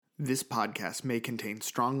This podcast may contain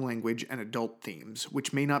strong language and adult themes,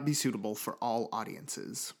 which may not be suitable for all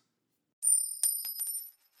audiences.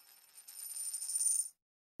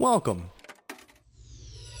 Welcome.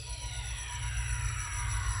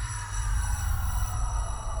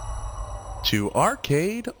 To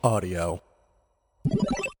Arcade Audio.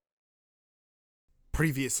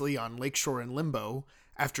 Previously on Lakeshore and Limbo,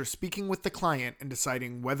 after speaking with the client and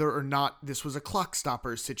deciding whether or not this was a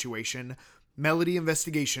Clockstoppers situation, Melody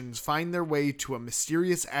Investigations find their way to a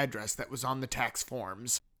mysterious address that was on the tax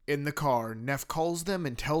forms. In the car, Neff calls them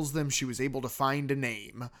and tells them she was able to find a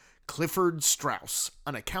name. Clifford Strauss,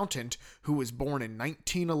 an accountant who was born in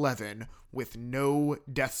 1911 with no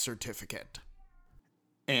death certificate.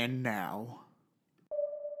 And now...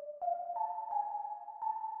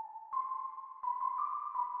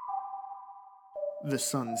 The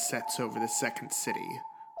sun sets over the second city.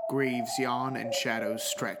 Graves yawn and shadows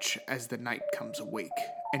stretch as the night comes awake,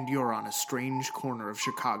 and you're on a strange corner of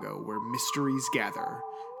Chicago where mysteries gather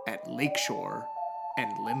at Lakeshore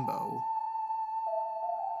and Limbo.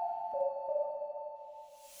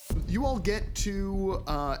 You all get to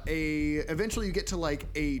eventually you get to like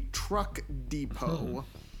a truck depot.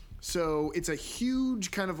 So it's a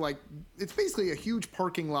huge kind of like, it's basically a huge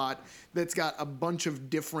parking lot that's got a bunch of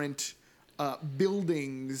different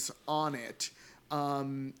buildings on it.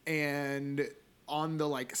 And on the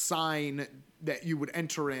like sign that you would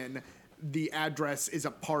enter in, the address is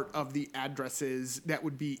a part of the addresses that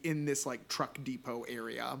would be in this like truck depot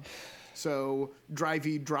area. So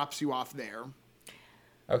Drivey drops you off there.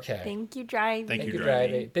 Okay. Thank you, Drivey. Thank you,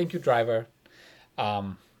 Drivey. Thank you, driver.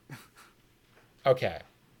 Okay.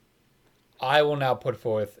 I will now put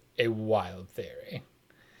forth a wild theory.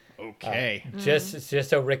 Okay. Just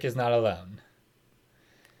so Rick is not alone.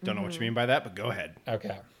 Don't know what you mean by that, but go ahead.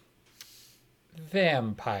 Okay.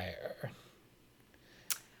 Vampire.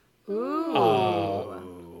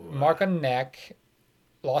 Ooh. Mark on neck.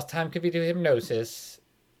 Lost time could be to hypnosis.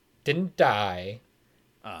 Didn't die.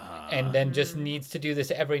 And then just needs to do this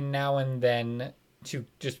every now and then to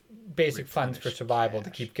just basic funds for survival to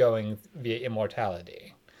keep going via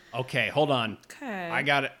immortality. Okay, hold on. Okay. I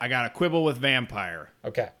got a quibble with vampire.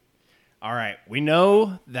 Okay. All right, we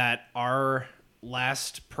know that our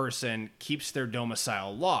last person keeps their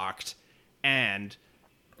domicile locked, and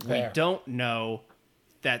Fair. we don't know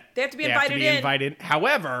that They have to be invited in.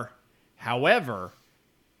 However,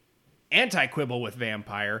 anti-quibble with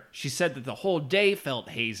vampire, she said that the whole day felt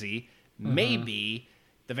hazy. Maybe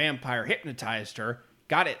the vampire hypnotized her,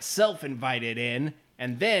 got itself invited in,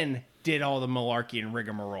 and then did all the malarkey and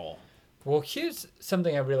rigmarole. Well, here's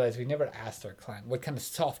something I realized we never asked our client. What kind of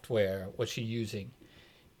software was she using?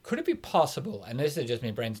 Could it be possible, and this is just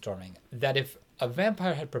me brainstorming, that if a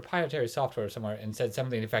vampire had proprietary software somewhere and said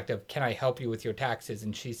something effective, can I help you with your taxes?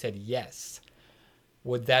 And she said yes,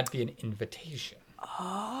 would that be an invitation?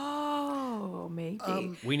 Oh,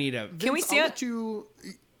 maybe. We need a... Can we see I'll it? let you...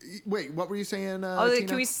 Wait, what were you saying, Can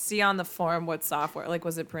Tina? we see on the form what software? Like,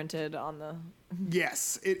 was it printed on the...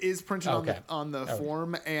 Yes, it is printed Okay. on the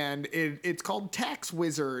form, and it's called Tax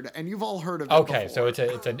Wizard, and you've all heard of it Okay, before. so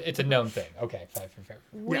it's a known thing. Okay, fair.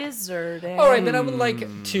 Wizard. All right, then I would like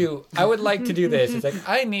to do this. It's like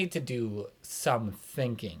I need to do some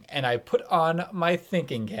thinking, and I put on my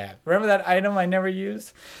thinking cap. Remember that item I never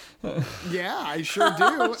use? Yeah, I sure do.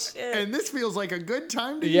 Oh, shit. And this feels like a good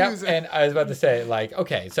time to Yep, use it. and I was about to say, like,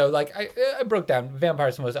 okay, so, like, I broke down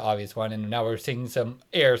Vampire's the most obvious one, and now we're seeing some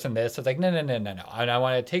airs in this, so it's like, no. And I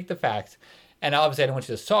want to take the facts, and obviously I don't want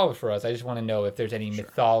you to solve it for us, I just want to know if there's any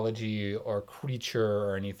mythology or creature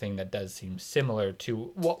or anything that does seem similar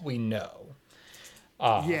to what we know.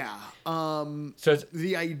 Yeah. So it's,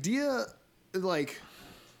 The idea, like...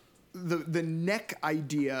 The neck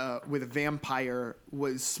idea with a vampire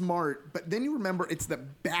was smart, but then you remember it's the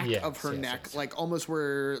back of her neck, yes. like almost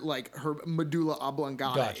where like her medulla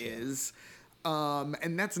oblongata Gotcha. is,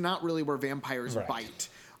 and that's not really where vampires Right. bite.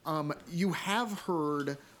 You have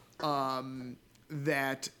heard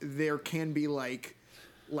that there can be like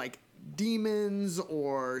demons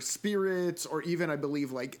or spirits, or even I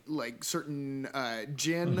believe like certain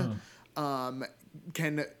jinn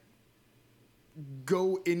can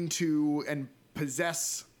go into and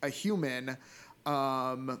possess a human,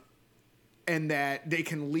 and that they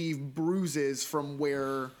can leave bruises from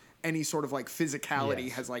where any sort of like physicality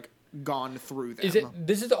Yes. has like gone through them.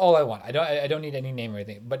 this is all I want. I don't need any name or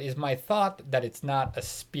anything, but is my thought that it's not a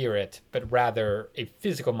spirit, but rather a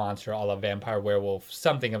physical monster, a la vampire, werewolf,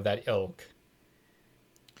 something of that ilk?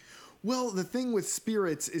 Well, the thing with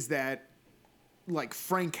spirits is that like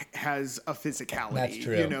Frank has a physicality. That's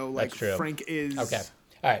true. You know, like That's true. Frank is Okay.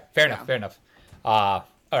 All right. Fair enough.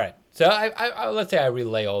 All right. So I let's say I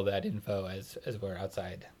relay all that info as we're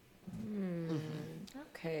outside.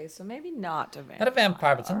 Okay, so maybe not a vampire. Not a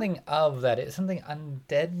vampire, but something of that. It's something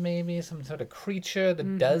undead, maybe some sort of creature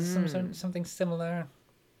that does something similar.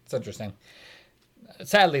 It's interesting.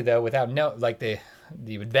 Sadly, though, without the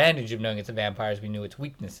advantage of knowing it's a vampire is we knew its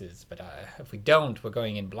weaknesses. But if we don't, we're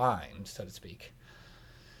going in blind, so to speak.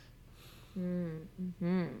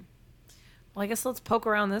 Well, I guess let's poke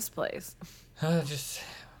around this place. Just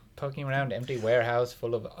poking around, empty warehouse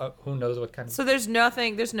full of who knows what kind of. So there's no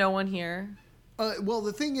one here. Well,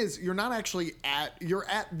 the thing is, you're not actually you're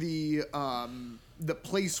at the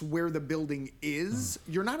place where the building is.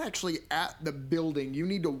 You're not actually at the building. You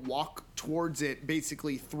need to walk towards it,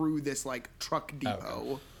 basically through this like truck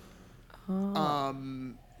depot.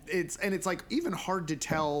 It's like even hard to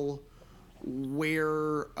tell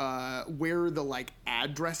where the like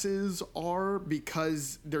addresses are,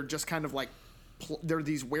 because they're just kind of like they're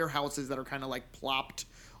these warehouses that are kind of like plopped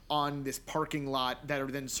on this parking lot that are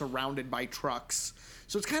then surrounded by trucks.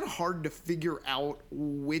 So it's kind of hard to figure out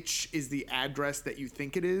which is the address that you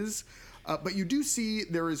think it is. But you do see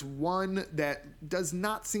there is one that does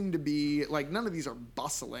not seem to be, like, none of these are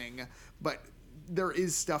bustling, but there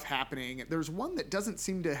is stuff happening. There's one that doesn't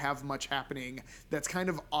seem to have much happening that's kind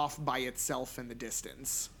of off by itself in the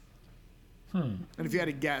distance. And if you had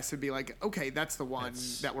to guess, it'd be like, okay, that's the one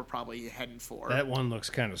that we're probably heading for. That one looks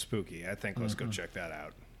kind of spooky. I think let's go check that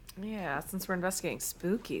out. Yeah, since we're investigating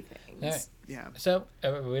spooky things. Yeah. So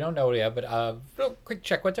we don't know yet, but real quick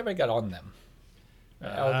check. What's everybody got on them?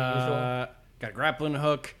 All the usual. Got a grappling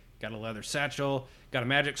hook, got a leather satchel, got a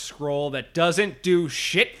magic scroll that doesn't do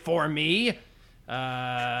shit for me. You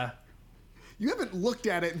haven't looked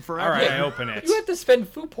at it in forever. All right, I open it. You had to spend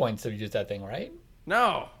food points to use that thing, right?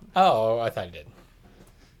 No. Oh, I thought you did.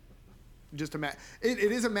 Just it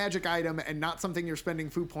is a magic item and not something you're spending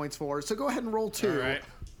food points for. So go ahead and roll 2. All right.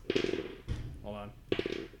 Hold on.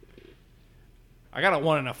 I got a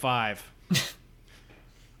 1 and a 5.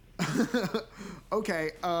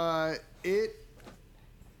 Okay.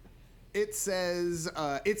 It says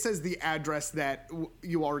the address that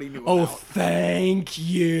you already knew Oh, about. thank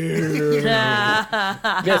you.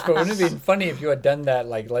 Yes, but wouldn't it be funny if you had done that,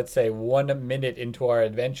 like, let's say 1 minute into our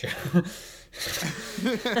adventure?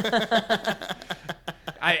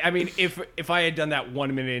 I mean, if I had done that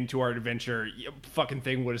 1 minute into our adventure, fucking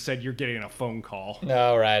thing would have said you're getting a phone call.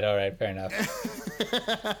 All right, fair enough.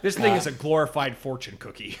 This thing is a glorified fortune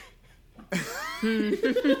cookie.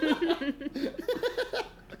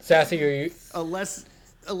 Sassy, are you? A less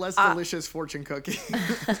delicious fortune cookie.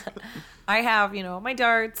 I have, my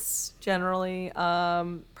darts generally.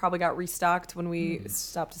 Probably got restocked when we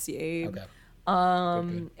stopped to see Abe. Okay.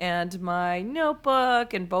 Good. And my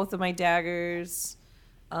notebook and both of my daggers.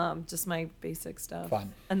 Just my basic stuff.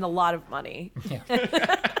 Fun. And a lot of money.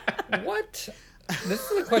 What? This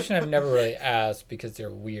is a question I've never really asked because they're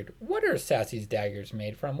weird. What are Sassy's daggers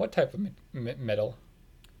made from? What type of metal?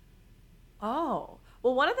 Oh.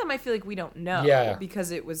 Well, one of them I feel like we don't know. Yeah.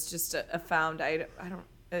 Because it was just a found item. I don't...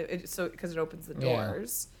 because it opens the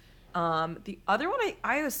doors. Yeah. The other one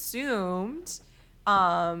I assumed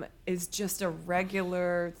is just a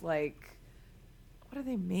regular, like... What do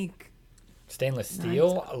they make? Stainless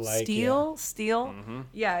steel? Steel? Mm-hmm.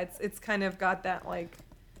 Yeah, it's kind of got that, like,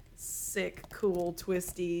 sick, cool,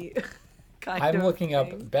 twisty kind of I'm looking thing.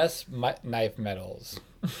 up best knife metals.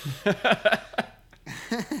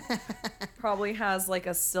 Probably has, like,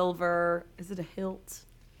 a silver... Is it a hilt?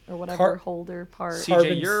 Or whatever holder part.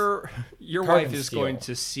 CJ, your wife carbon is steel. going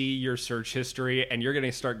to see your search history, and you're going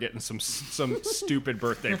to start getting some stupid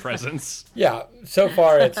birthday presents. Yeah, so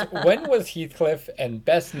far it's when was Heathcliff and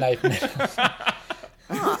best knife metals?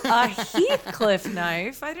 A Heathcliff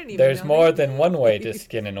knife? I didn't even There's know more they- than one way to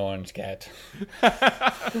skin an orange cat.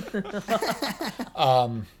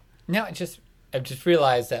 Now I just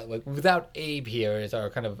realized that, like, without Abe here as our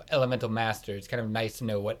kind of elemental master, it's kind of nice to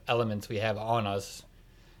know what elements we have on us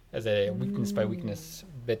as a weakness by weakness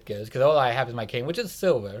bit goes. Because all I have is my cane, which is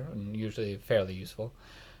silver and usually fairly useful.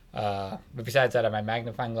 But besides that, I have my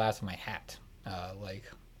magnifying glass and my hat.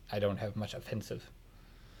 I don't have much offensive.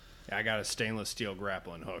 Yeah, I got a stainless steel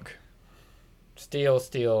grappling hook. Steel,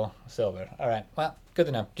 silver. All right. Well, good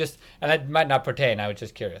to know. And that might not pertain. I was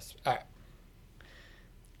just curious. All right.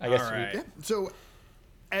 I guess. All right. Yeah. So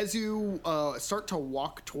as you start to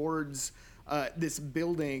walk towards this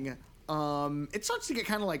building, it starts to get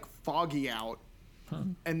kind of like foggy out,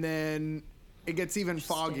 and then it gets even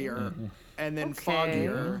foggier, and then Okay.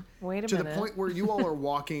 foggier Wait a to the minute. point where you all are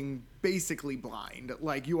walking basically blind.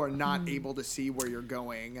 Like you are not able to see where you're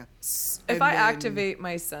going. If And I then- activate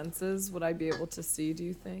my senses, would I be able to see, do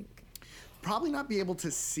you think? Probably not be able to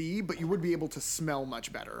see, but you would be able to smell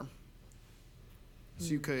much better. So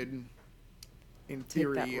you could, in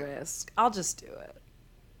Take that theory, risk. I'll just do it.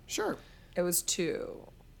 sure. It was 2.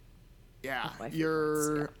 Yeah, my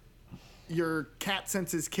favorites, your cat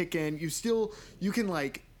senses kick in. You can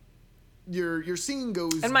like your seeing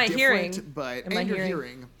goes And my different, hearing. but And my your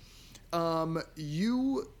hearing. hearing.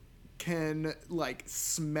 You can like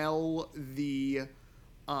smell the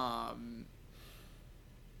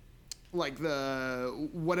like the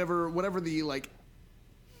whatever the like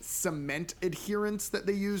cement adherence that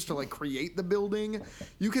they use to like create the building.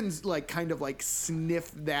 You can like kind of like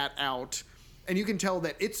sniff that out, and you can tell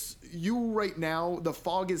that it's you right now. The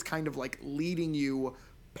fog is kind of like leading you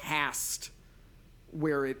past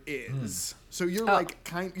where it is. So you're like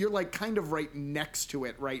kind of right next to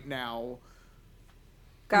it right now.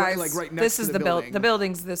 Guys, like right next this to is the the building. The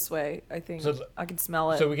building's this way, I think. So- I can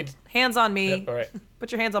smell it. so we could- Hands on me. Yep, all right.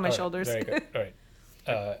 Put your hands on my All right, shoulders. Very good. All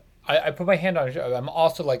right. I put my hand on. I'm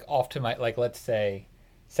also like off to my like. Let's say,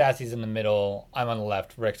 Sassy's in the middle. I'm on the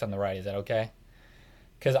left. Rick's on the right. Is that okay?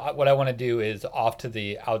 Because what I want to do is off to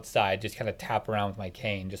the outside, just kind of tap around with my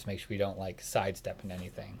cane, just make sure we don't like sidestep into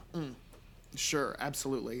anything. Sure,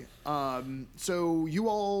 absolutely. So you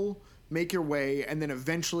all make your way, and then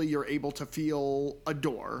eventually you're able to feel a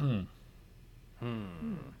door.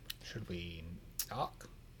 Should we knock?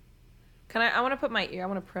 I want to put my ear, I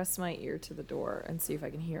want to press my ear to the door and see if I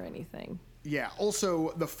can hear anything. Yeah.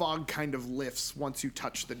 Also, the fog kind of lifts once you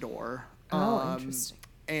touch the door. Oh, interesting.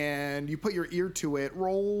 And you put your ear to it.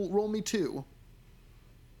 Roll me 2.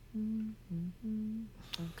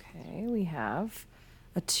 Okay, we have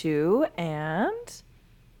a 2 and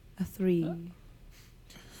a 3.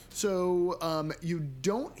 So you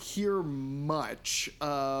don't hear much.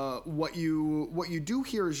 What you do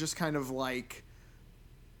hear is just kind of like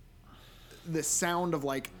the sound of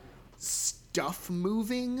like stuff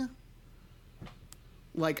moving,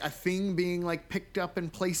 like a thing being like picked up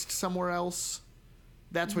and placed somewhere else.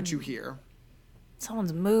 That's what you hear.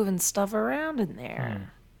 Someone's moving stuff around in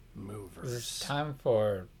there. It's time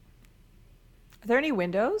for. Are there any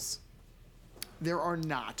windows? There are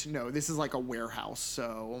not. No, this is like a warehouse.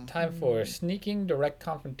 So Time for sneaking, direct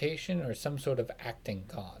confrontation, or some sort of acting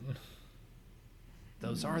con.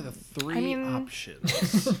 Those are the 3 mean-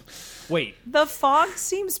 options. Wait, The fog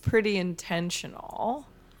seems pretty intentional.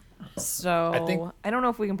 So I think- I don't know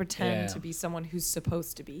if we can pretend Yeah. to be someone who's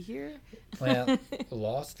supposed to be here. Well,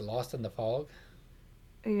 lost in the fog.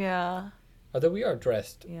 Yeah. Although we are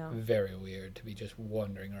dressed Yeah. very weird to be just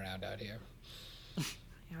wandering around out here.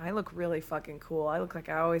 Yeah, I look really fucking cool. I look like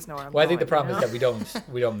I always know where I'm Well, I going. think the problem you is know? that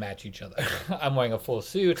we don't match each other. I'm wearing a full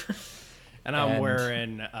suit. and I'm And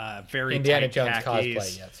wearing very Indiana tight Jones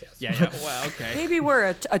khakis. cosplay. Yes. Yeah. Well, okay. Maybe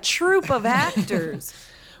we're a troupe of actors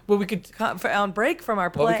Well, we could. on break from our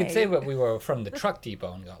play. Well, we could say that we were from the truck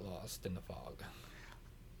depot and got lost in the fog.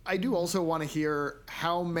 I do also want to hear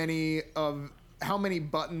how many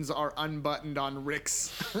buttons are unbuttoned on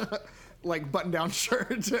Rick's like button-down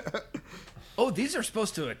shirt. Oh, these are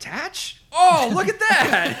supposed to attach? Oh, look at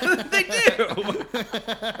that! They do.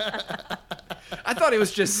 I thought it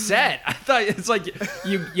was just set. I thought it's like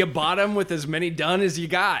you bought them with as many done as you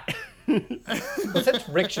got. Well, since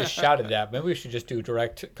Rick just shouted that, maybe we should just do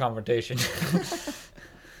direct confrontation.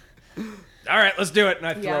 All right, let's do it. And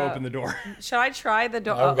I throw Yeah. open the door. Should I try the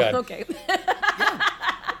door? Oh, God. Okay.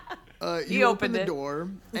 You open opened the it. door,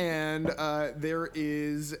 and there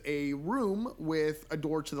is a room with a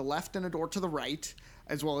door to the left and a door to the right,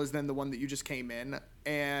 as well as then the one that you just came in.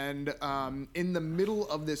 And in the middle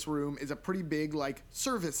of this room is a pretty big, like,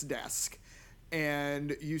 service desk.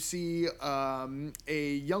 And you see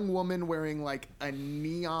a young woman wearing, like, a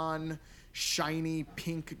neon, shiny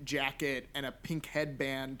pink jacket and a pink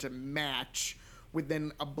headband to match, with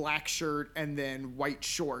then a black shirt and then white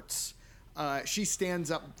shorts. She stands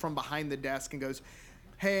up from behind the desk and goes,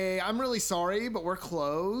 "Hey, I'm really sorry, but we're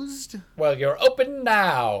closed." Well, you're open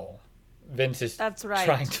now. Vince is That's right.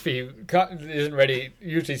 trying to be isn't ready.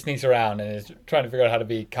 Usually sneaks around and is trying to figure out how to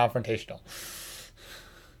be confrontational.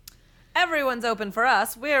 Everyone's open for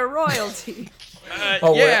us. We're royalty.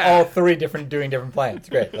 Oh, Yeah. we're all 3 doing different plans.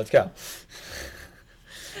 Great, let's go.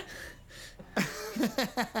 Oh,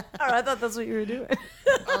 I thought that's what you were doing.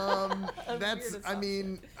 That's, I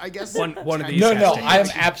mean, I guess One of these No, has no, to I'm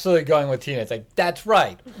answer. absolutely going with Tina. It's like that's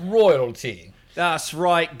right, royalty. That's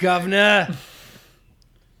right, governor.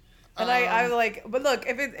 And I'm like, but look,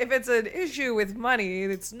 if it's an issue with money,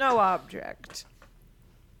 it's no object.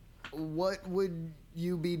 What would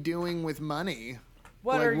you be doing with money?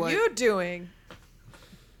 What are you doing?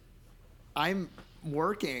 I'm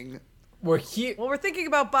working. We're here. Well, we're thinking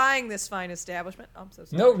about buying this fine establishment. I'm so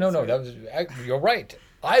sorry. No. That was you're right.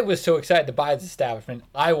 I was so excited to buy this establishment.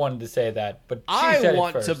 I wanted to say that, but she said I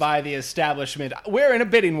want it to first. buy the establishment. We're in a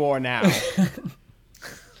bidding war now.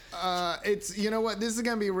 It's you know what, this is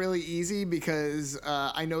gonna be really easy because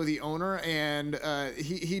I know the owner and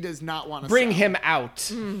he does not want to Bring him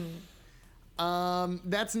out.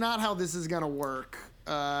 That's not how this is gonna work.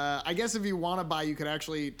 I guess if you want to buy, you could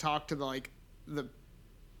actually talk to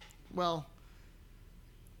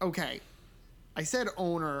okay. I said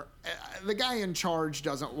owner. The guy in charge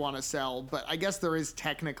doesn't want to sell, but I guess there is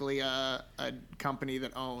technically a company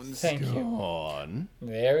that owns. Thank you. On.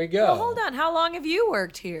 There we go. Well, hold on. How long have you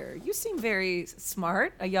worked here? You seem very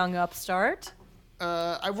smart, a young upstart.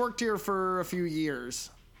 I've worked here for a few years.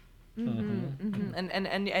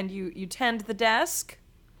 And you tend the desk.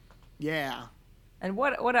 Yeah. And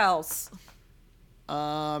what else?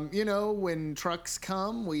 You know, when trucks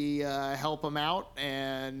come, we help them out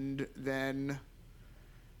and then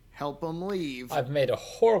help them leave. I've made a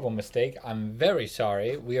horrible mistake. I'm very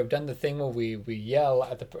sorry. We have done the thing where we yell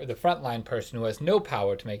at the frontline person who has no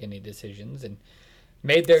power to make any decisions and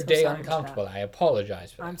made their So day sorry for uncomfortable. I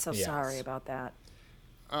apologize for that. I'm so Yes. sorry about that.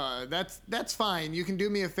 That's fine. You can do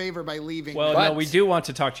me a favor by leaving. Well, But- no, we do want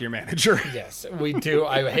to talk to your manager. Yes, we do.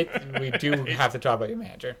 We do have to talk about your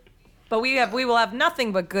manager. But we will have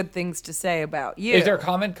nothing but good things to say about you. Is there a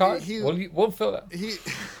comment card? He- We'll fill that. he,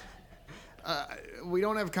 we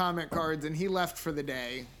don't have comment cards, and he left for the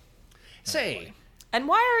day. Say, And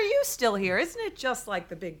why are you still here? Isn't it just like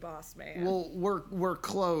the big boss man? Well, we're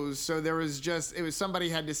closed, so it was somebody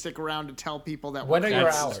had to stick around to tell people that. When we're are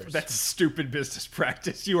your closed. hours? that's stupid business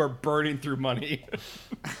practice. You are burning through money.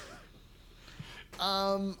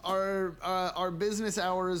 Our business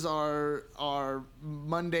hours are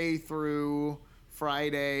Monday through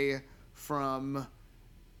Friday from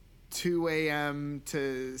 2 a.m.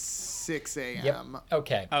 to 6 Yep. a.m.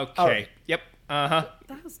 Okay. Okay. All right. Yep. Uh-huh.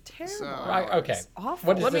 That was terrible. So- Right, okay. It's awful.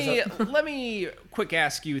 What is Let this? me let me quick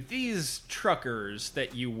ask you, these truckers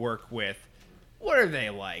that you work with, what are they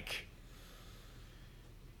like?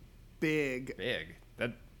 Big. Big.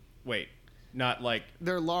 Wait, not like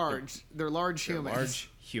They're large. They're large they're humans. large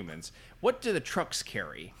humans. What do the trucks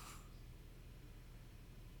carry?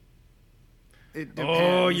 It depends.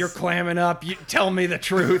 Oh, you're clamming up. You tell me the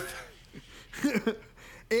truth.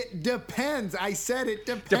 It depends. I said it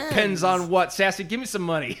depends. Depends on what, Sassy. Give me some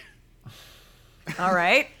money. All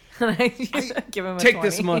right. Give him a Take 20.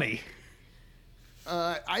 this money.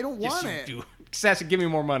 I don't Yes, want you it. do. Sassy, give me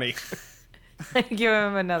more money. Give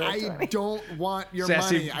him another I 20. don't want your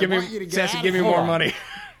Sassy, money. give I me want you to get Sassy, out give me of Hold more on. money.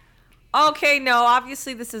 Okay, no,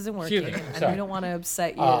 obviously this isn't working. Excuse me, And sorry. we don't want to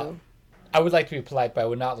upset you. I would like to be polite, but I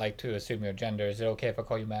would not like to assume your gender. Is it okay if I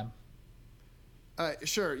call you ma'am?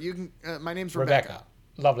 Sure, you can. My name's Rebecca.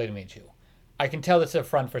 Lovely to meet you. I can tell this is a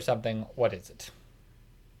front for something. What is it?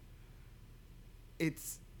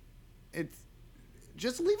 It's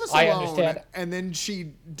just leave us I alone. understand. And then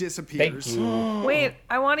she disappears. Thank you. Wait,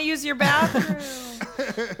 I want to use your bathroom.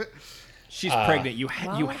 She's pregnant. You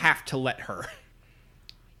have to let her.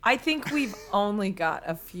 I think we've only got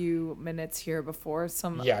a few minutes here before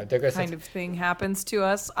some Yeah, they're gonna kind say- of thing happens to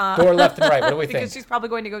us. Door left and right. What do we because think? she's probably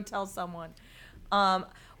going to go tell someone.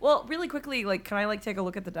 Well, really quickly, like, can I like take a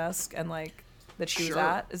look at the desk and like that she was Sure.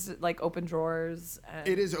 at? Is it like open drawers? And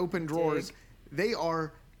It is open drawers. dig? They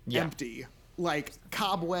are Yeah. empty. Like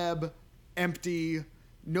cobweb, empty.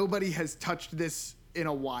 Nobody has touched this in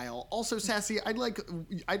a while. Also, Sassy, I'd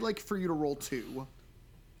like for you to roll 2.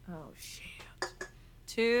 Oh shit.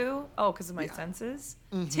 2? Oh, because of my senses.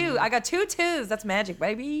 2. I got 2 2s. That's magic,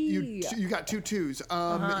 baby. You got 2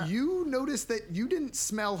 2s. You noticed that you didn't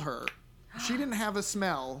smell her. She didn't have a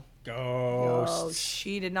smell. Oh,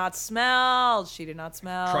 she did not smell. She did not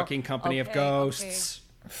smell. Trucking company of Okay, ghosts.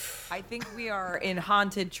 okay. I think we are in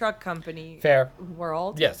haunted truck company Fair.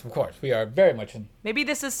 world. Yes, of course. We are very much in. Maybe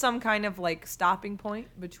this is some kind of like stopping point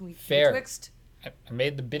Fair. betwixt. I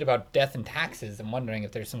made the bit about death and taxes. I'm wondering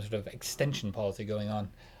if there's some sort of extension policy going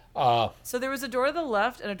on. So there was a door to the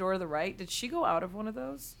left and a door to the right. Did she go out of one of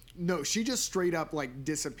those? No, she just straight up like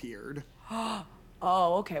disappeared.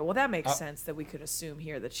 Oh, okay. Well, that makes sense that we could assume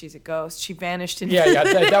here that she's a ghost. She vanished in. Yeah,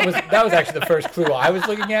 that was actually the first clue I was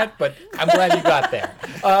looking at, but I'm glad you got there.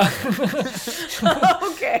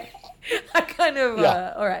 Okay. I kind of.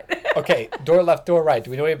 Yeah. All right. Okay, door left, door right.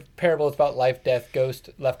 Do we know any parables about life, death, ghost,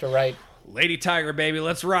 left or right? Lady Tiger, baby,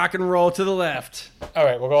 let's rock and roll to the left. All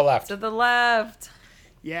right, we'll go left. To the left.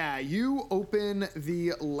 Yeah, you open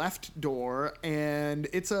the left door, and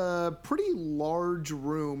it's a pretty large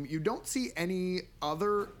room. You don't see any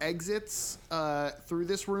other exits through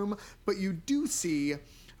this room, but you do see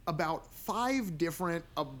about 5 different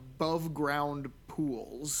above-ground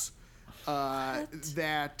pools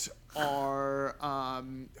that are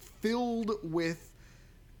filled with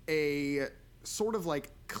a sort of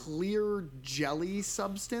like clear jelly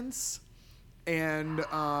substance. And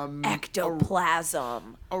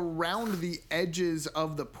Ectoplasm. around the edges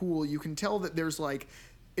of the pool, you can tell that there's like,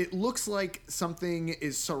 it looks like something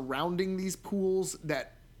is surrounding these pools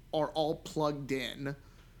that are all plugged in.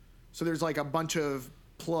 So there's like a bunch of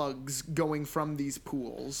plugs going from these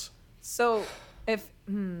pools. So if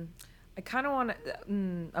I kind of want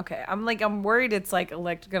to. Okay, I'm worried it's like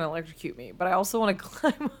gonna electrocute me, but I also want to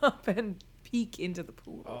climb up and peek into the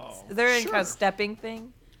pool. Is there any kind of Sure. stepping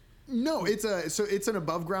thing? No, it's an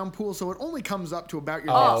above ground pool, so it only comes up to about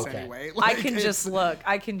your Oh, hips okay. anyway. I Like, can just it's- look.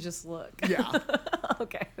 I can just look. Yeah.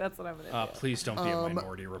 Okay, that's what I'm gonna do. Please don't be a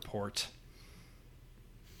Minority Report.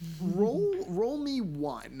 roll me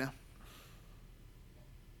 1.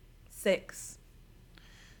 6.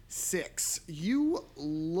 6. You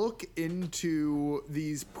look into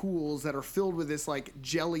these pools that are filled with this like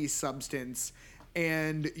jelly substance,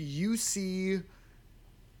 and you see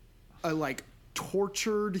a like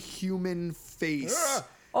tortured human face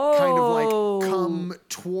kind of like come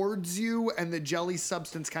towards you, and the jelly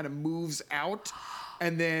substance kind of moves out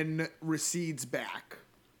and then recedes back.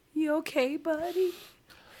 You okay, buddy?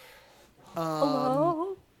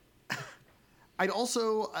 Hello? I'd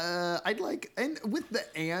also, and with the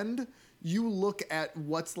and, you look at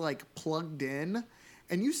what's like plugged in,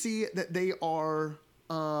 and you see that they are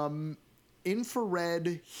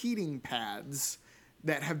infrared heating pads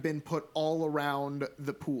that have been put all around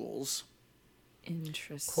the pools.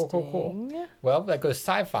 Interesting. Cool. Well, that goes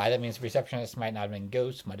sci-fi. That means receptionist might not have been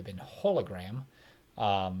ghost, might have been hologram.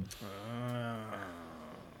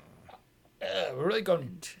 We're really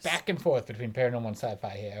going back and forth between paranormal and sci-fi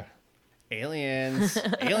here. Aliens.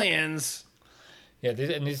 Aliens. Yeah,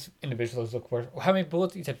 these individuals look worse. How many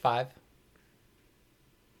bullets? You said 5?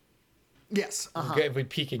 Yes. Uh-huh. Okay, if we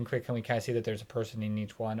peek in quick, can we kind of see that there's a person in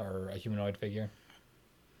each one or a humanoid figure?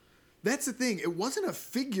 That's the thing. It wasn't a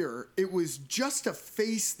figure. It was just a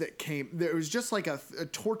face that came. There was just like a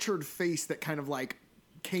tortured face that kind of like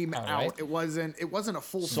came All out. right. It wasn't a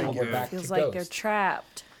full So we'll figure. go back Feels to like ghost. they're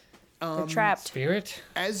trapped. They're trapped. Spirit?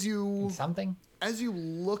 As you Something?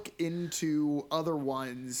 look into other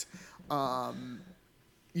ones,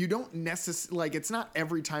 you don't necessarily like. It's not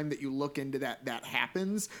every time that you look into that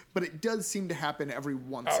happens, but it does seem to happen every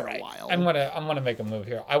once in a while. I'm gonna make a move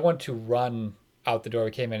here. I want to run out the door we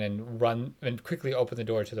came in and run and quickly open the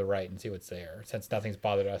door to the right and see what's there, since nothing's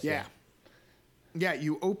bothered us Yeah. yet. Yeah,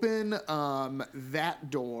 you open that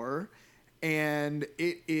door, and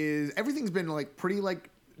everything's been like pretty like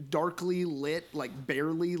darkly lit, like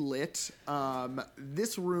barely lit.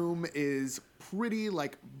 This room is pretty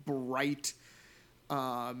like bright.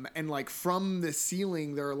 And like from the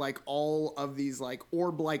ceiling, there are like all of these like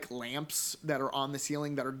orb-like lamps that are on the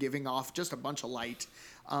ceiling that are giving off just a bunch of light.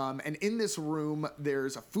 And in this room,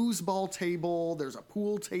 there's a foosball table, there's a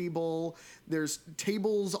pool table, there's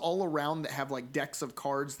tables all around that have like decks of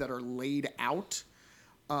cards that are laid out.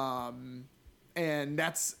 And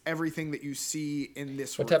that's everything that you see in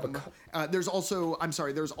this What room. type of There's also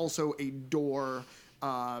a door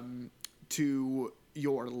to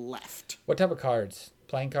your left. What type of cards?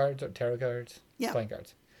 Playing cards or tarot cards? Yeah. Playing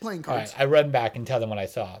cards. Playing All cards. right, I run back and tell them what I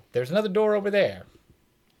saw. There's another door over there.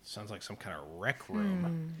 Sounds like some kind of rec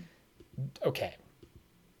room. Okay.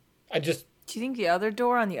 I Do you think the other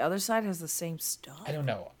door on the other side has the same stuff? don't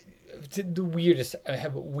know. It's the weirdest. I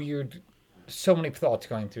have so many thoughts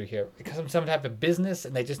going through here. Because I'm some type of business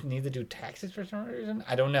and they just need to do taxes for some reason?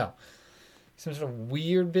 I don't know. Some sort of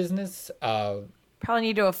weird business. Probably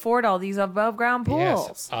need to afford all these above ground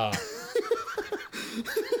pools. Yes.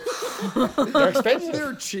 They're expensive.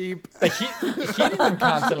 They're cheap. Heating them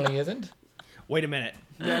constantly isn't. Wait a minute.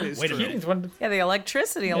 That is Wait a true. minute. Heating's one. Yeah, the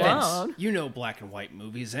electricity Yes. alone. You know black and white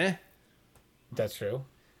movies, eh? That's true.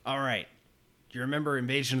 All right. Do you remember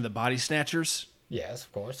Invasion of the Body Snatchers? Yes,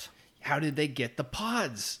 of course. How did they get the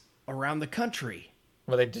pods around the country?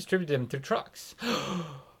 Well, they distributed them through trucks.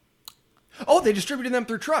 Oh, they distributed them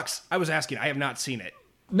through trucks. I was asking. I have not seen it.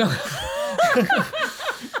 No.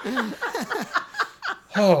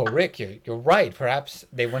 Oh, Rick, you're right. Perhaps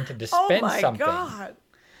they went to Oh dispense my something. god.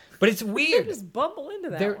 But it's You weird. just bumble into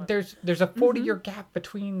that one. There's a 40-year gap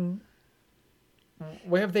between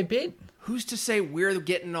Where have they been? Who's to say we're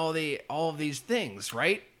getting all of these things,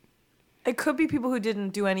 right? It could be people who didn't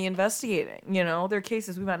do any investigating. You know, there are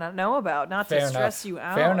cases we might not know about. Not to stress you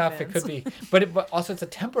out. Fair enough. Vince. It could be, but also it's a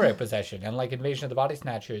temporary possession, and like Invasion of the Body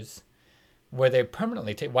Snatchers, where they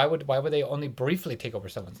permanently take. Why would they only briefly take over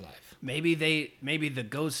someone's life? Maybe the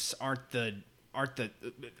ghosts aren't the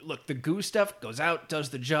look. The goo stuff goes out,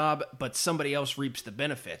 does the job, but somebody else reaps the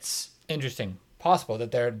benefits. Interesting. Possible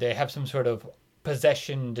that they have some sort of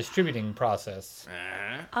possession distributing process.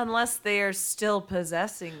 Unless they are still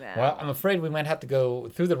possessing them. Well, I'm afraid we might have to go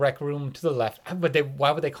through the rec room to the left. But why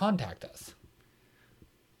would they contact us?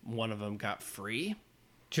 One of them got free.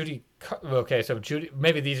 Judy. Okay, so Judy.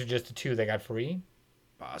 Maybe these are just the two they got free.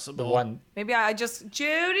 Possible. The one. Maybe I just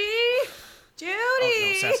Judy. Oh,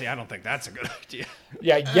 no, Sassy, I don't think that's a good idea.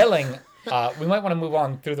 Yeah, yelling. We might want to move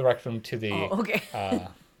on through the rec room to the Okay.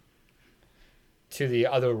 to the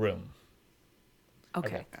other room.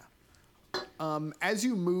 Okay. As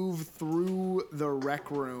you move through the rec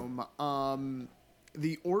room,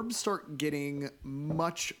 the orbs start getting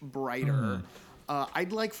much brighter.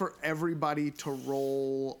 I'd like for everybody to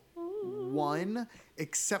roll 1,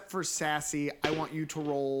 except for Sassy. I want you to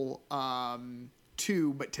roll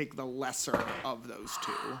 2, but take the lesser of those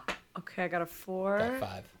 2. Okay, I got a 4 Got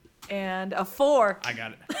 5. and a 4. I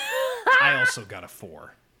got it. I also got a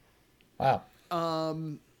 4. Wow.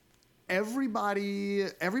 Everybody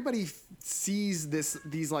sees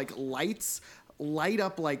these like lights light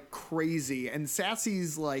up like crazy, and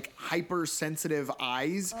Sassy's like hypersensitive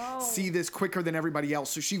eyes see this quicker than everybody else,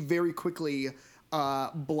 so she very quickly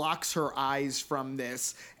blocks her eyes from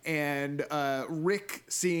this, and Rick,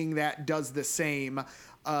 seeing that, does the same.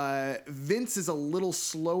 Vince is a little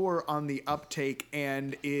slower on the uptake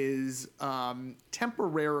and is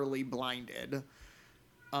temporarily blinded.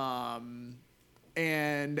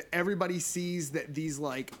 And everybody sees that these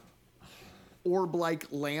like orb-like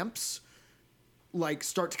lamps like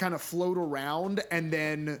start to kind of float around and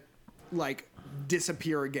then like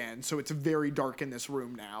disappear again. So it's very dark in this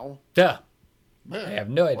room now. Duh. I have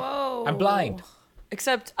no idea. Whoa. I'm blind.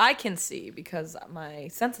 Except I can see because my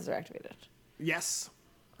senses are activated. Yes.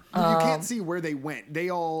 You can't see where they went. They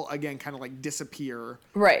all again kind of like disappear.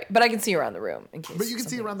 Right, but I can see around the room in case. But you can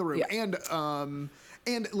see around the room. Yeah.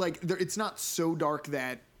 And like it's not so dark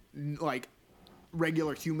that like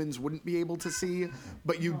regular humans wouldn't be able to see,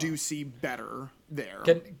 but you do see better there.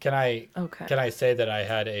 Can I Okay. Can I say that I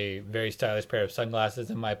had a very stylish pair of sunglasses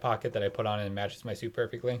in my pocket that I put on and it matches my suit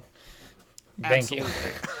perfectly? Thank you.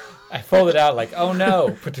 I folded out like, oh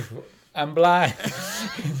no, I'm blind.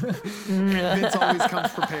 Vince always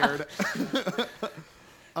comes prepared.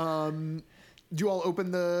 Do you all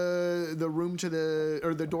open the room to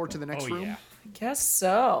the door to the next room? Yeah. I guess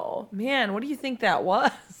so. Man, what do you think that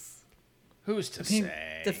was? Who's to mean,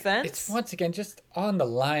 say? Defense? It's once again just on the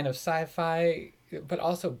line of sci-fi, but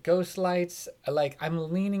also ghost lights. Like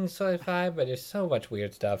I'm leaning sci-fi, but there's so much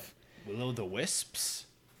weird stuff. Will the Wisps?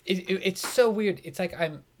 It's so weird. It's like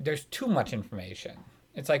there's too much information.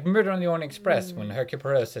 It's like Murder on the Orient Express when Hercule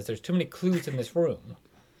Poirot says there's too many clues in this room.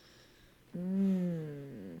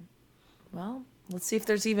 Well, let's see if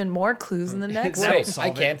there's even more clues in the next That'll Great, solve I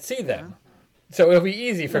it. can't see them. So it'll be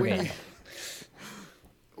easy for me.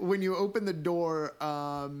 When you open the door,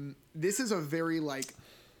 this is a very like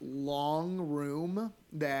long room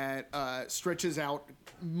that stretches out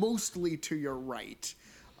mostly to your right,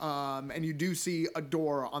 and you do see a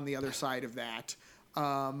door on the other side of that.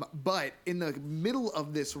 But in the middle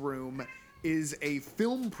of this room is a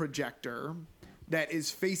film projector that is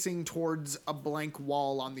facing towards a blank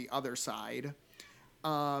wall on the other side.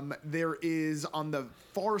 There is on the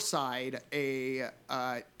far side a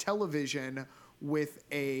television with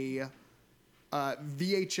a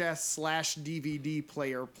VHS/DVD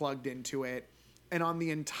player plugged into it. And on the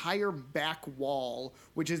entire back wall,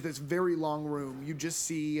 which is this very long room, you just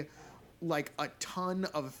see like a ton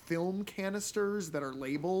of film canisters that are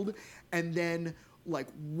labeled, and then like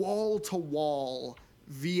wall to wall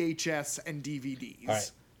VHS and DVDs. All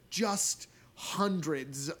right. Just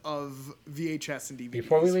hundreds of VHS and DVDs.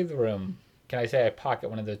 Before we leave the room, can I say I pocket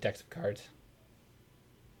one of those decks of cards?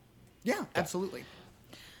 Yeah, absolutely.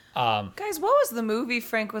 Guys, what was the movie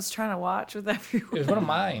Frank was trying to watch with everyone? It was one of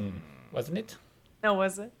mine, wasn't it? No,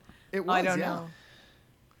 was it? It was, I don't yeah. know.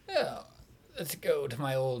 Yeah. Let's go to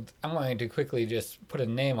my old. I'm going to quickly just put a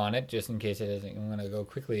name on it, just in case it isn't. I'm going to go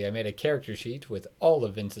quickly. I made a character sheet with all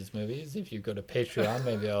of Vince's movies. If you go to Patreon,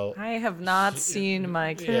 maybe I'll. I have not seen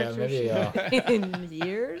my character maybe, sheet in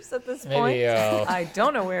years at this Maybe, point. I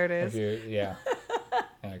don't know where it If is. you, yeah.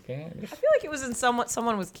 Yeah, Okay. I feel like it was in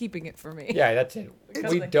someone was keeping it for me. Yeah, that's it.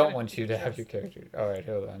 Because We they don't kinda want you to have your character. All right,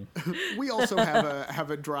 hold on. We also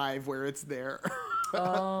have a drive where it's there,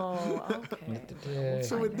 Oh, okay.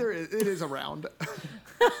 so it is around.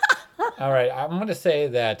 All right, I'm gonna say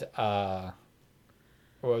that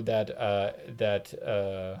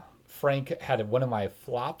Frank had one of my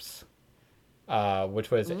flops, which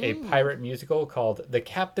was a pirate musical called "The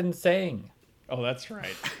Captain Sang." Oh, that's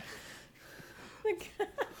right.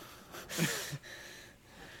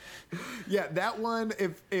 Yeah, that one.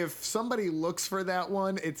 If somebody looks for that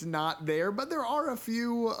one, it's not there. But there are a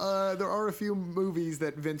few movies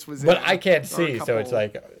that Vince was in. But I can't Or a see, so it's couple.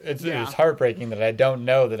 like it's Yeah. heartbreaking that I don't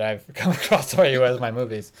know that I've come across some of you as my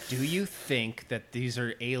movies. Do you think that these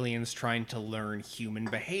are aliens trying to learn human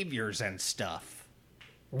behaviors and stuff?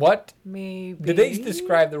 What Maybe. did they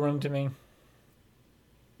describe the room to me?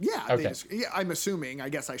 Yeah, Okay. yeah. I'm assuming. I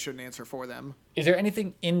guess I shouldn't answer for them. Is there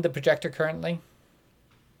anything in the projector currently?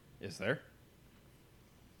 Is there?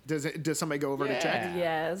 Does somebody go over to check?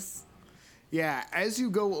 Yes. Yeah, as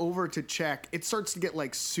you go over to check, it starts to get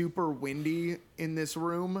like super windy in this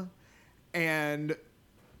room, and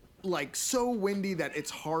like so windy that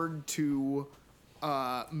it's hard to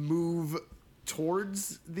move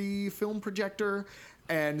towards the film projector.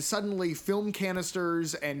 And suddenly, film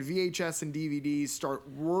canisters and VHS and DVDs start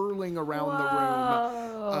whirling around the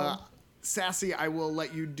room. Sassy, I will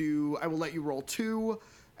let you roll 2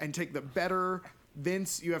 and take the better.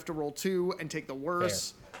 Vince, you have to roll 2 and take the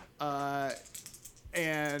worse. And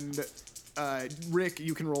Rick,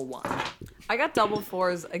 you can roll 1. I got double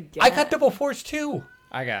 4s again. I got double force too.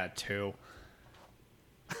 I got 2.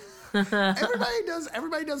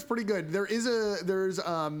 Everybody does pretty good. There's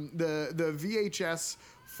the VHS.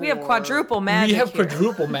 We have quadruple magic. We have here.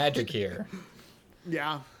 quadruple magic here.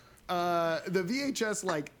 Yeah. The VHS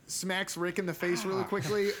like smacks Rick in the face really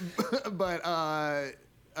quickly, but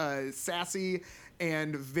Sassy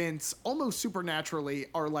and Vince almost supernaturally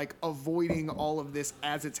are like avoiding all of this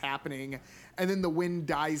as it's happening, and then the wind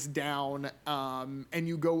dies down, and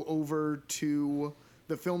you go over to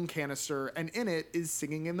the film canister, and in it is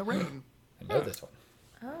Singing in the Rain. I know this one.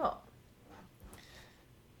 Oh.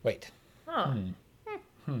 Wait. Huh.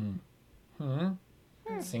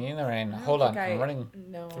 Singing in the Rain. Hold on. think I'm I running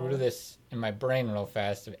know. through this in my brain real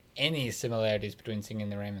fast of any similarities between Singing in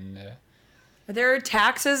the Rain and the... Are there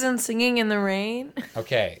taxes and Singing in the Rain?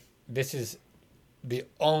 Okay, this is the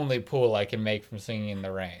only pull I can make from Singing in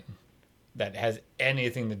the Rain that has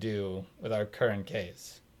anything to do with our current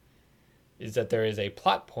case, is that there is a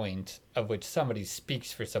plot point of which somebody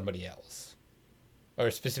speaks for somebody else. Or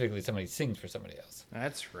specifically, somebody sings for somebody else.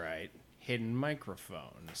 That's right. Hidden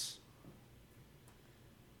microphones.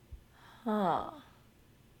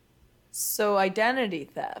 So identity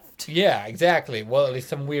theft. Yeah, exactly. Well, at least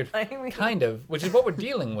some weird I mean- kind of, which is what we're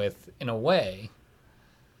dealing with in a way.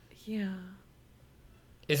 Yeah.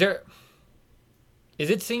 Is it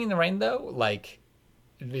Singing in the Rain though? Like,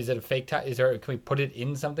 is it a fake time? Can we put it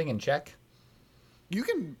in something and check? You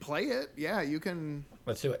can play it. Yeah, you can.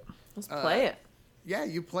 Let's do it. Let's play it. Yeah,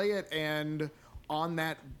 you play it, and on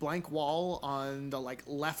that blank wall on the like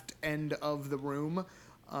left end of the room,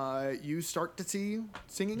 you start to see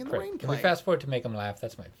Singing in the Rain Great. Can we play. fast forward to make them laugh?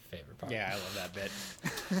 That's my favorite part. Yeah, I love that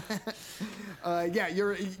bit. Yeah,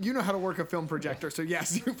 you know how to work a film projector, so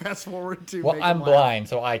yes, you fast forward to. Well, make I'm them laugh. blind,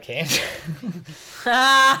 so I can't.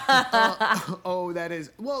 Oh, that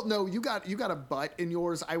is. Well, no, you got a butt in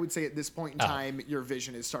yours. I would say at this point in time, your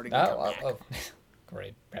vision is starting to come back.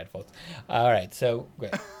 Great, Brad Foltz. All right, so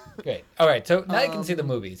great. All right, so now you can see the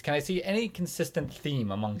movies. Can I see any consistent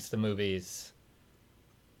theme amongst the movies?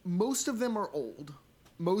 Most of them are old.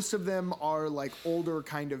 Most of them are like older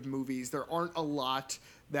kind of movies. There aren't a lot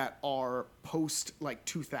that are post like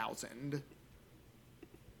 2000.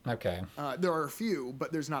 Okay. There are a few,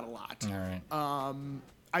 but there's not a lot. All right.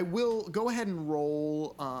 I will go ahead and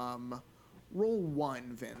roll 1,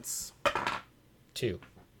 Vince. 2.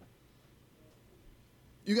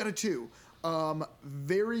 You got a 2.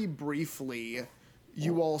 Very briefly,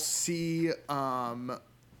 you all see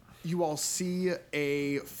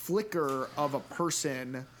a flicker of a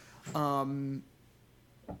person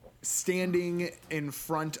standing in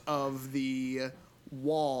front of the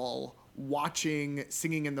wall watching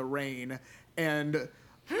Singing in the Rain and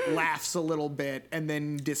laughs a little bit and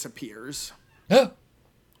then disappears. Do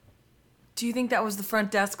you think that was the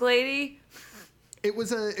front desk lady? It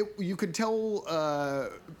was you could tell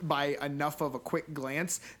by enough of a quick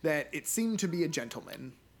glance that it seemed to be a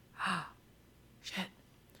gentleman. Shit.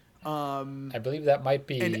 I believe that might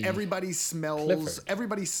be. And everybody smells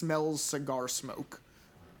Clifford. cigar smoke.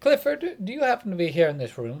 Clifford, do you happen to be here in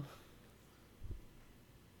this room?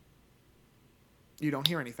 You don't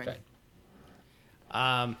hear anything.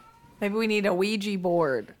 Okay. Maybe we need a Ouija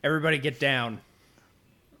board. Everybody get down.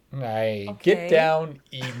 I Okay. get down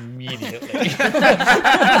immediately.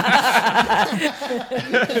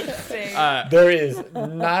 There is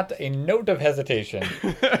not a note of hesitation.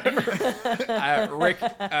 Rick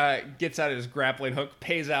gets out his grappling hook,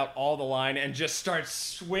 pays out all the line, and just starts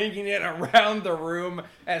swinging it around the room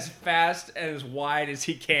as fast and as wide as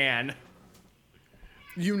he can.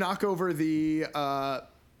 You knock over the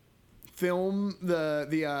film,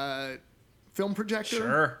 the film projector.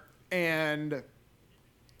 Sure. And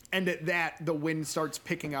at that, the wind starts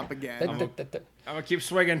picking up again. I'm gonna keep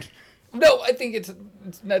swinging. No, I think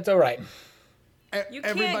that's all right. You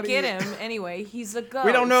can't get him anyway. He's a ghost.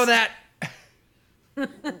 We don't know that.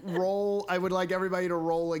 Roll. I would like everybody to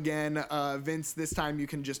roll again. Vince, this time you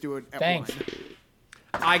can just do it at Thanks. 1.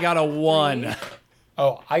 I got a 1.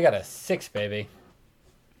 Oh, I got a 6, baby.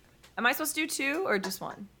 Am I supposed to do 2 or just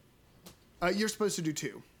 1? You're supposed to do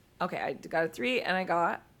 2. Okay, I got a 3 and I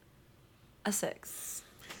got a 6.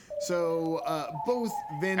 So both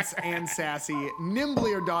Vince and Sassy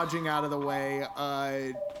nimbly are dodging out of the way.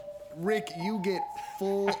 Rick, you get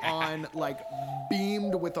full on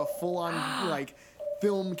beamed with a full on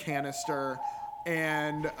film canister,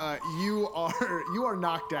 and you are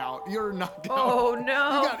knocked out. You're knocked out. Oh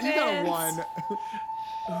no! You got a Vince.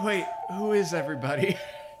 1. Wait, who is everybody?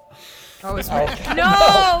 Oh, it's Oh, Rick.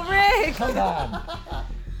 No, Rick! come on.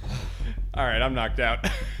 All right, I'm knocked out.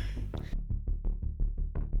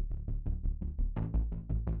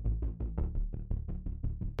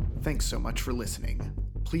 Thanks so much for listening.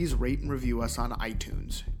 Please rate and review us on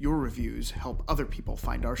iTunes. Your reviews help other people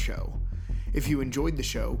find our show. If you enjoyed the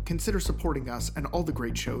show, consider supporting us and all the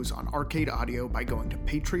great shows on Arcade Audio by going to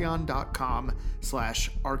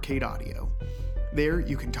patreon.com/arcadeaudio. There,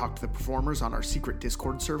 you can talk to the performers on our secret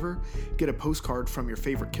Discord server, get a postcard from your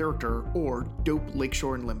favorite character, or dope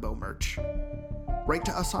Lakeshore and Limbo merch. Write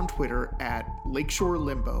to us on Twitter at Lakeshore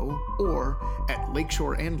Limbo or at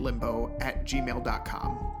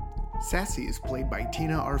lakeshoreandlimbo@gmail.com. Sassy is played by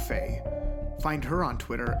Tina Arfey. Find her on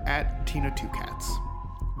Twitter at Tina2Cats.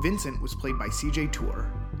 Vincent was played by CJ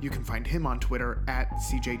Tour. You can find him on Twitter at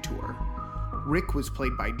CJ Tour. Rick was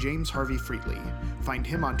played by James Harvey Freetley. Find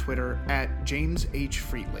him on Twitter at James H.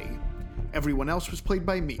 Freetley. Everyone else was played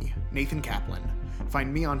by me, Nathan Kaplan.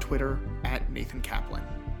 Find me on Twitter at Nathan Kaplan.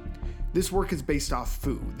 This work is based off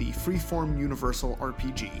Foo, the freeform universal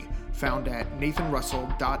RPG, found at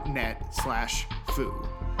nathanrussell.net/foo.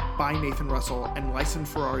 By Nathan Russell and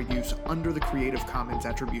licensed for our use under the Creative Commons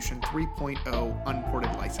Attribution 3.0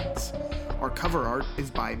 Unported license. Our cover art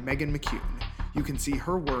is by Megan McCune. You can see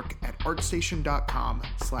her work at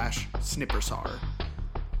artstation.com/snippersar.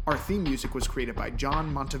 Our theme music was created by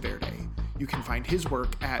John Monteverde. You can find his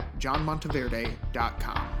work at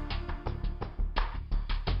johnmonteverde.com.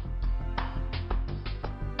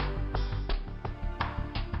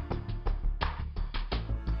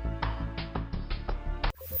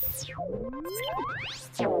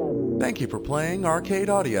 Thank you for playing Arcade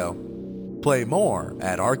Audio. Play more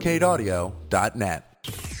at arcadeaudio.net.